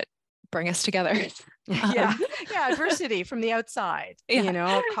are that bring us together. Yeah, adversity from the outside,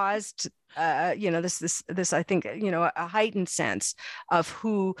 caused this I think a heightened sense of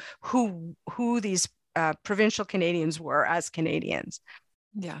who these provincial Canadians were as Canadians.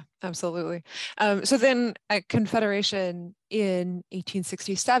 Yeah, absolutely. So then at Confederation in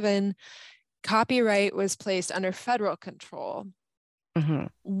 1867, copyright was placed under federal control. Mm-hmm.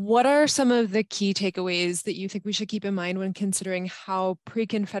 What are some of the key takeaways that you think we should keep in mind when considering how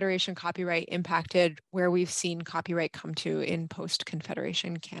pre-Confederation copyright impacted where we've seen copyright come to in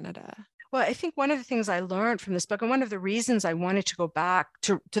post-Confederation Canada? Well, I think one of the things I learned from this book, and one of the reasons I wanted to go back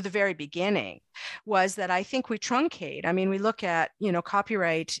to the very beginning, was that I think we truncate. I mean, we look at,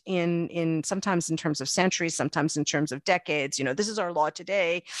 copyright in sometimes in terms of centuries, sometimes in terms of decades. This is our law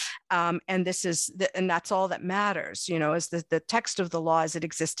today, and and that's all that matters. Is the text of the law as it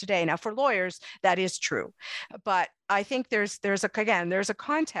exists today. Now, for lawyers, that is true, but I think there's a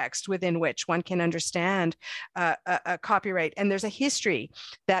context within which one can understand a copyright, and there's a history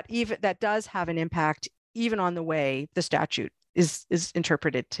that does have an impact even on the way the statute is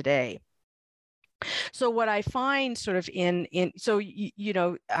interpreted today. So what I find sort of the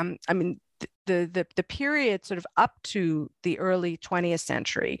period sort of up to the early 20th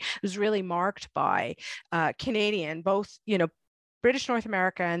century was really marked by Canadian, both British North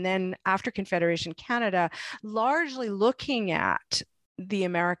America, and then after Confederation Canada, largely looking at the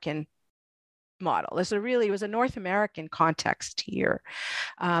American model. It was a North American context here.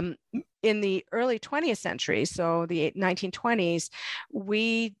 In the early 20th century, so the 1920s,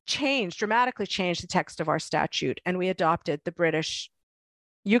 we dramatically changed the text of our statute, and we adopted the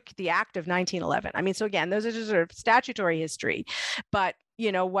Act of 1911. I mean, so again, those are just sort of statutory history, but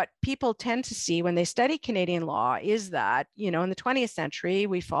what people tend to see when they study Canadian law is that, in the 20th century,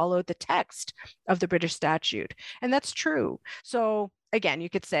 we followed the text of the British statute. And that's true. So again, you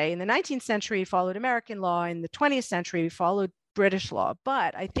could say in the 19th century, we followed American law. In the 20th century, we followed British law.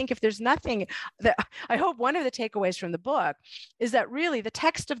 But I think if there's nothing that I hope one of the takeaways from the book is that really the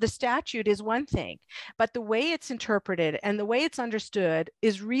text of the statute is one thing, but the way it's interpreted and the way it's understood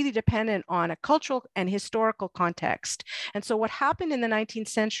is really dependent on a cultural and historical context. And so what happened in the 19th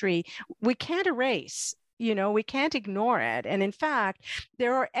century, we can't erase. We can't ignore it. And in fact,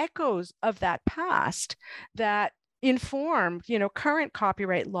 there are echoes of that past that inform, current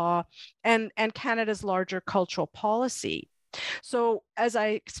copyright law and Canada's larger cultural policy. So as I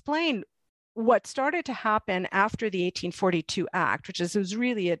explained, what started to happen after the 1842 Act, which was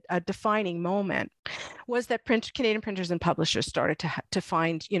really a defining moment, was that Canadian printers and publishers started to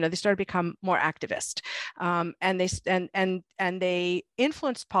find, they started to become more activist, and they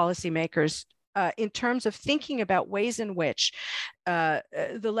influenced policymakers in terms of thinking about ways in which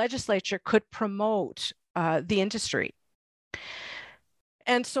the legislature could promote the industry.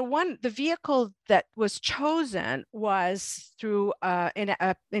 And so the vehicle that was chosen was through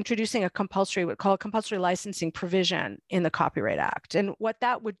introducing what call a compulsory licensing provision in the Copyright Act. And what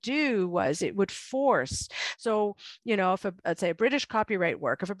that would do was it would force, so, if let's say a British copyright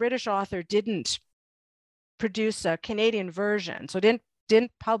work, if a British author didn't produce a Canadian version, so didn't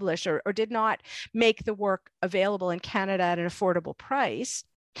publish or did not make the work available in Canada at an affordable price,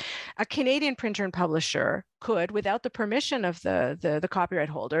 a Canadian printer and publisher could, without the permission of the copyright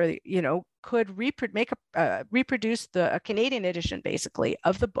holder, could reproduce a Canadian edition, basically,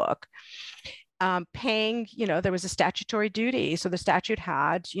 of the book, paying, there was a statutory duty. So the statute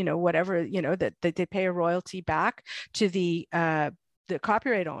had, whatever, that they pay a royalty back to the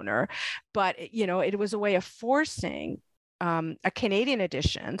copyright owner, but it was a way of forcing a Canadian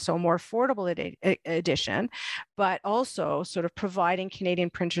edition, so a more affordable edition, but also sort of providing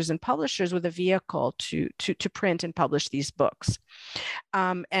Canadian printers and publishers with a vehicle to print and publish these books.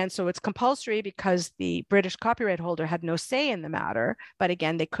 And so it's compulsory because the British copyright holder had no say in the matter, but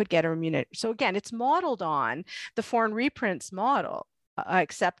again, they could get a remuneration. So again, it's modeled on the foreign reprints model,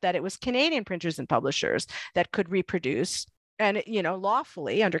 except that it was Canadian printers and publishers that could reproduce, and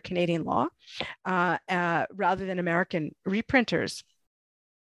lawfully under Canadian law, rather than American reprinters.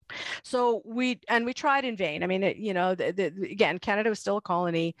 So we tried in vain. I mean, again, Canada was still a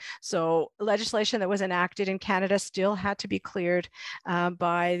colony, so legislation that was enacted in Canada still had to be cleared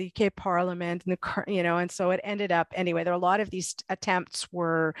by the UK Parliament, and so it ended up anyway. There were a lot of these attempts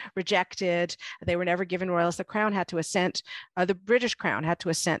were rejected. They were never given royals. The Crown had to assent. The British Crown had to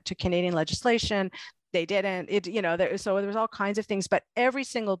assent to Canadian legislation. They didn't. So there was all kinds of things, but every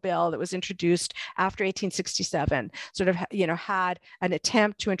single bill that was introduced after 1867 sort of, had an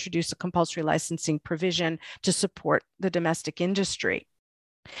attempt to introduce a compulsory licensing provision to support the domestic industry.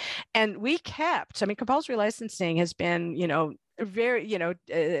 And compulsory licensing has been, very,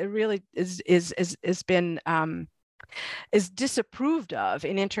 really is been is disapproved of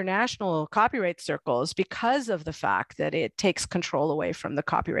in international copyright circles because of the fact that it takes control away from the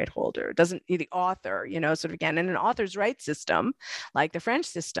copyright holder. It doesn't, the author, sort of, again, in an author's rights system, like the French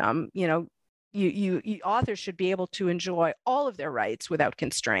system, authors should be able to enjoy all of their rights without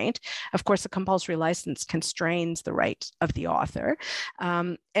constraint. Of course, a compulsory license constrains the right of the author.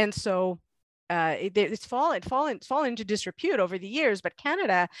 And so it's fallen into disrepute over the years, but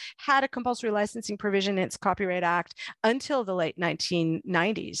Canada had a compulsory licensing provision in its Copyright Act until the late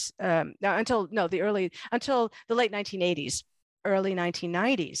 1990s, until the late 1980s, early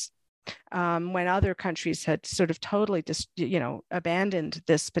 1990s. When other countries had sort of totally abandoned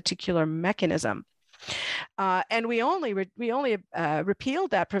this particular mechanism. And we only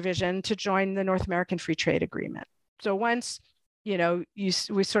repealed that provision to join the North American Free Trade Agreement. So once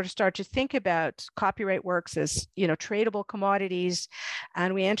we sort of start to think about copyright works as, tradable commodities,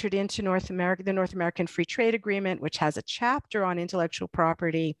 and we entered into the North American Free Trade Agreement, which has a chapter on intellectual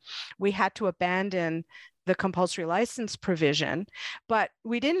property. We had to abandon the compulsory license provision, but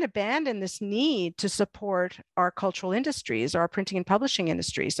we didn't abandon this need to support our cultural industries, our printing and publishing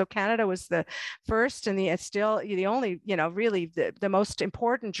industry. So Canada was the first and it's still the only, really the most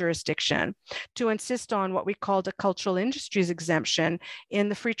important jurisdiction to insist on what we called a cultural industries exemption in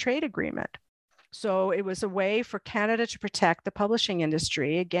the free trade agreement. So it was a way for Canada to protect the publishing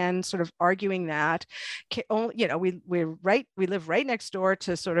industry. Again, sort of arguing that, we live right next door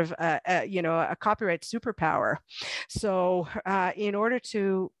to sort of a copyright superpower. So in order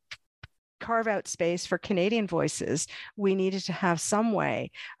to carve out space for Canadian voices, we needed to have some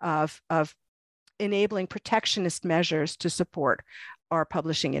way of enabling protectionist measures to support our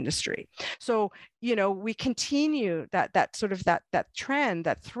publishing industry. So, we continue that trend,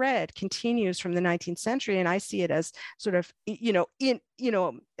 that thread continues from the 19th century. And I see it as sort of,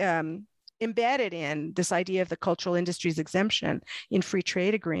 embedded in this idea of the cultural industries exemption in free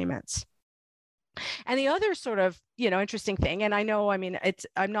trade agreements. And the other sort of, interesting thing, and I know, I'm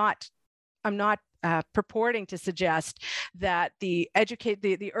not purporting to suggest that the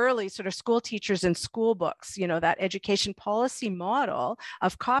early sort of school teachers and school books, that education policy model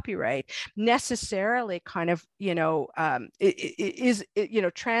of copyright necessarily kind of,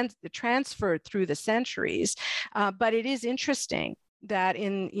 transferred through the centuries. But it is interesting that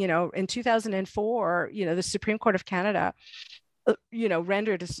in 2004, the Supreme Court of Canada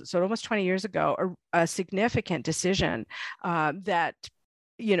rendered, so almost 20 years ago, a significant decision that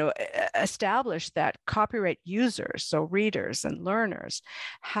established that copyright users, so readers and learners,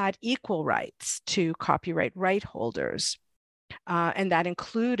 had equal rights to copyright right holders. And that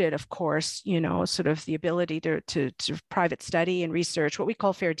included, of course, sort of the ability to private study and research, what we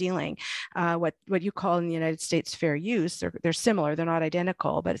call fair dealing, what you call in the United States fair use. They're similar, they're not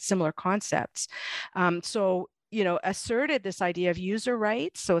identical, but it's similar concepts. Asserted this idea of user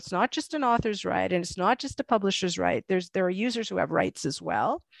rights. So it's not just an author's right, and it's not just a publisher's right. There are users who have rights as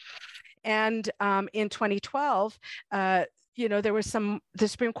well. And in 2012, there was the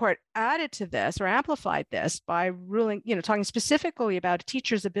Supreme Court added to this or amplified this by ruling, talking specifically about a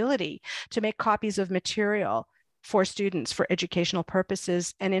teacher's ability to make copies of material for students for educational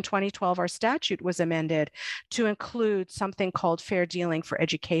purposes. And in 2012, our statute was amended to include something called fair dealing for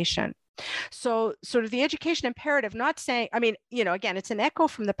education. So sort of the education imperative, not saying, again, it's an echo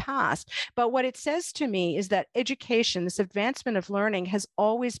from the past, but what it says to me is that education, this advancement of learning, has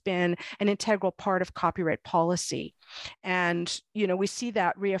always been an integral part of copyright policy. And, we see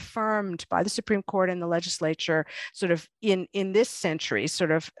that reaffirmed by the Supreme Court and the legislature sort of in this century,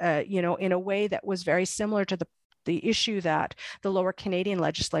 sort of, in a way that was very similar to the issue that the Lower Canadian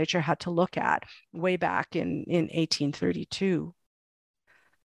legislature had to look at way back in 1832.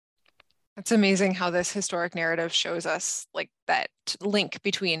 It's amazing how this historic narrative shows us like that link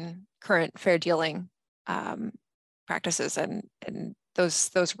between current fair dealing practices and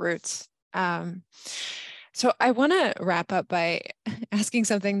those roots. So I want to wrap up by asking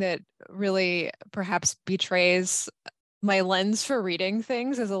something that really perhaps betrays my lens for reading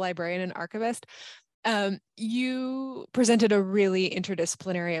things as a librarian and archivist. You presented a really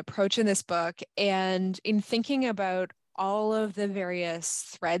interdisciplinary approach in this book, and in thinking about all of the various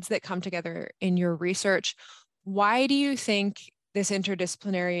threads that come together in your research, why do you think this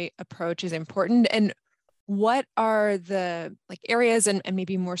interdisciplinary approach is important? And what are the areas and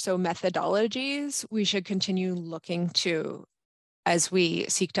maybe more so methodologies we should continue looking to as we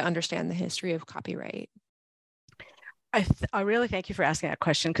seek to understand the history of copyright? I really thank you for asking that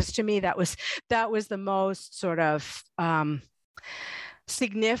question, because to me that was the most sort of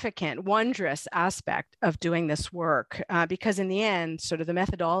significant, wondrous aspect of doing this work, because in the end, sort of the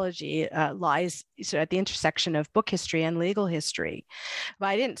methodology lies sort of at the intersection of book history and legal history. But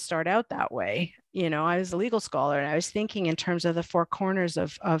I didn't start out that way. I was a legal scholar and I was thinking in terms of the four corners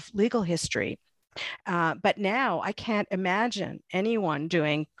of legal history. But now I can't imagine anyone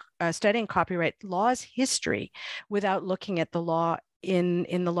studying copyright law's history without looking at the law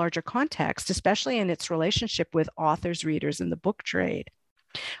in the larger context, especially in its relationship with authors, readers, and the book trade.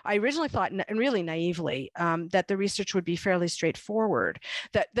 I originally thought, and really naively, that the research would be fairly straightforward.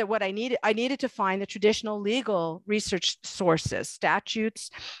 That what I needed to find the traditional legal research sources,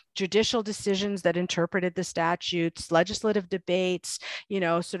 statutes, judicial decisions that interpreted the statutes, legislative debates,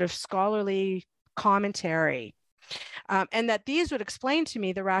 sort of scholarly commentary. And that these would explain to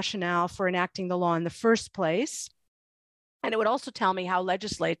me the rationale for enacting the law in the first place. And it would also tell me how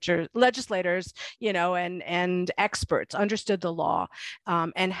legislators, and experts understood the law,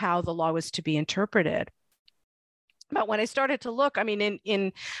 and how the law was to be interpreted. But when I started to look,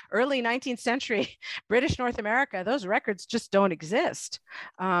 in early 19th century British North America, those records just don't exist.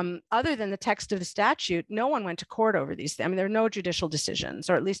 Other than the text of the statute, no one went to court over these. There are no judicial decisions,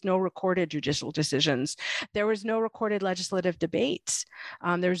 or at least no recorded judicial decisions. There was no recorded legislative debates.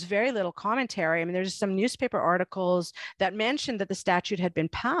 There was very little commentary. There's some newspaper articles that mentioned that the statute had been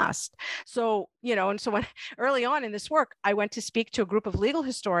passed. So, and so when early on in this work, I went to speak to a group of legal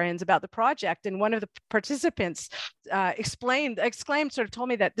historians about the project, and one of the participants exclaimed, sort of told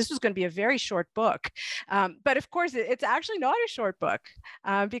me that this was going to be a very short book. But of course, it's actually not a short book,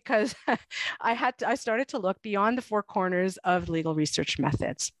 because I started to look beyond the four corners of legal research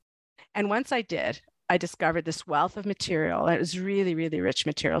methods. And once I did, I discovered this wealth of material. It was really, really rich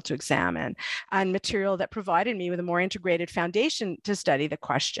material to examine, and material that provided me with a more integrated foundation to study the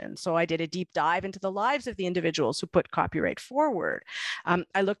question. So I did a deep dive into the lives of the individuals who put copyright forward.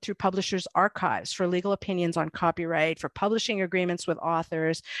 I looked through publishers' archives for legal opinions on copyright, for publishing agreements with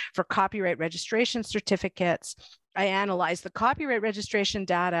authors, for copyright registration certificates. I analyzed the copyright registration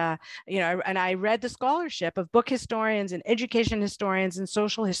data, and I read the scholarship of book historians and education historians and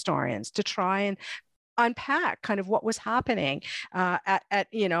social historians to try and unpack kind of what was happening let's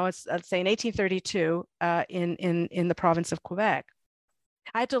say in 1832 in the province of Quebec.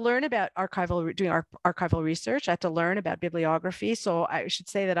 I had to learn about archival research. I had to learn about bibliography. So I should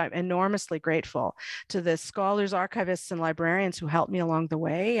say that I'm enormously grateful to the scholars, archivists, and librarians who helped me along the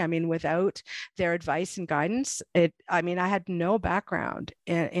way. Without their advice and guidance, I had no background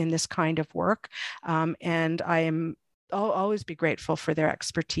in this kind of work. And I'll always be grateful for their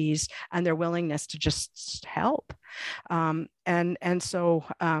expertise and their willingness to just help. So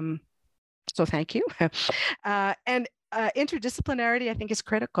thank you. And interdisciplinarity, I think, is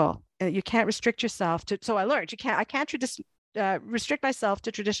critical. You can't restrict yourself to. So I learned I can't restrict myself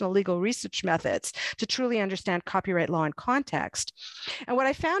to traditional legal research methods to truly understand copyright law and context. And what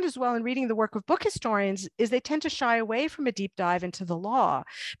I found as well in reading the work of book historians is they tend to shy away from a deep dive into the law,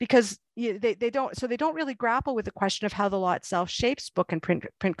 because they don't really grapple with the question of how the law itself shapes book and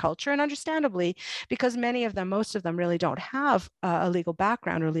print culture, and understandably, because most of them really don't have a legal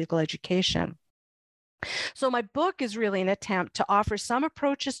background or legal education. So my book is really an attempt to offer some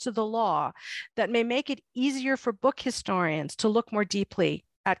approaches to the law that may make it easier for book historians to look more deeply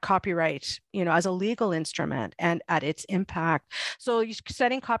at copyright, as a legal instrument and at its impact. So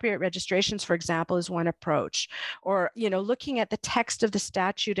setting copyright registrations, for example, is one approach, or, looking at the text of the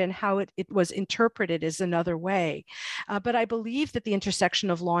statute and how it was interpreted is another way. But I believe that the intersection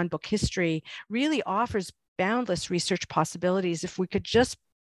of law and book history really offers boundless research possibilities if we could just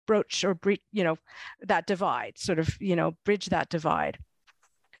broach or that divide, sort of, bridge that divide.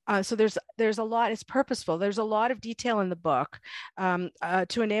 So there's a lot, it's purposeful. There's a lot of detail in the book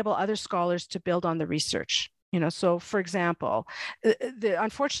to enable other scholars to build on the research. So for example,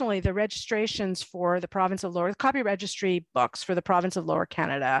 unfortunately, the registrations for the province of the copy registry books for the province of Lower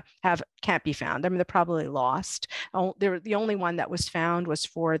Canada can't be found. They're probably lost. The only one that was found was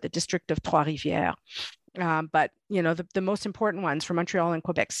for the district of Trois-Rivières. But the most important ones for Montreal and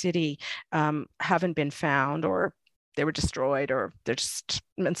Quebec City haven't been found, or they were destroyed, or they're just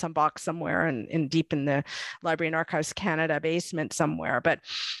in some box somewhere and deep in the Library and Archives Canada basement somewhere. But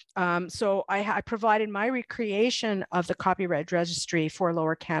so I provided my recreation of the copyright registry for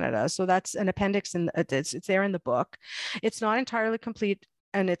Lower Canada. So that's an appendix, it's there in the book. It's not entirely complete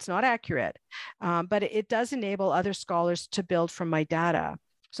and it's not accurate, but it does enable other scholars to build from my data.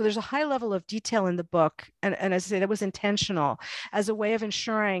 So there's a high level of detail in the book, and as I say, that was intentional as a way of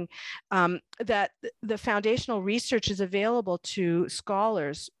ensuring that the foundational research is available to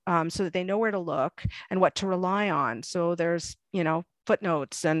scholars so that they know where to look and what to rely on. So there's,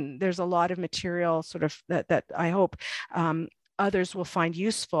 footnotes, and there's a lot of material sort of that I hope others will find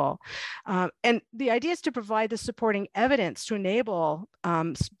useful. And the idea is to provide the supporting evidence to enable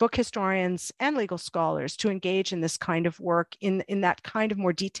book historians and legal scholars to engage in this kind of work in that kind of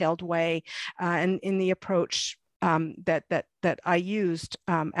more detailed way, and in the approach that I used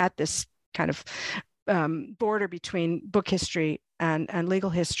at this kind of border between book history and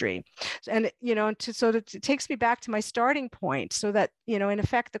legal history. And, it takes me back to my starting point, so that, in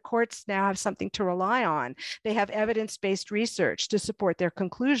effect, the courts now have something to rely on. They have evidence-based research to support their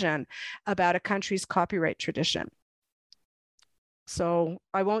conclusion about a country's copyright tradition. So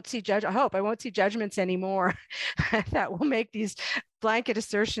I hope I won't see judgments anymore that will make these blanket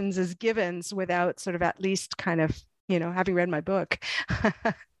assertions as givens without sort of at least kind of, having read my book.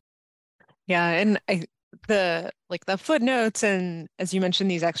 Yeah, and the footnotes, and as you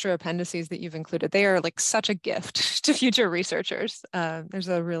mentioned, these extra appendices that you've included, they are like such a gift to future researchers. There's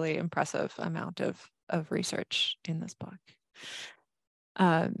a really impressive amount of research in this book.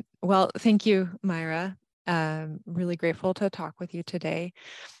 Well, thank you, Myra. Really grateful to talk with you today.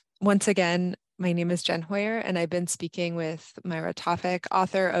 Once again, my name is Jen Hoyer, and I've been speaking with Myra Tawfik,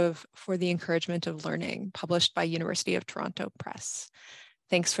 author of For the Encouragement of Learning, published by University of Toronto Press.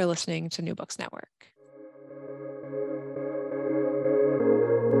 Thanks for listening to New Books Network.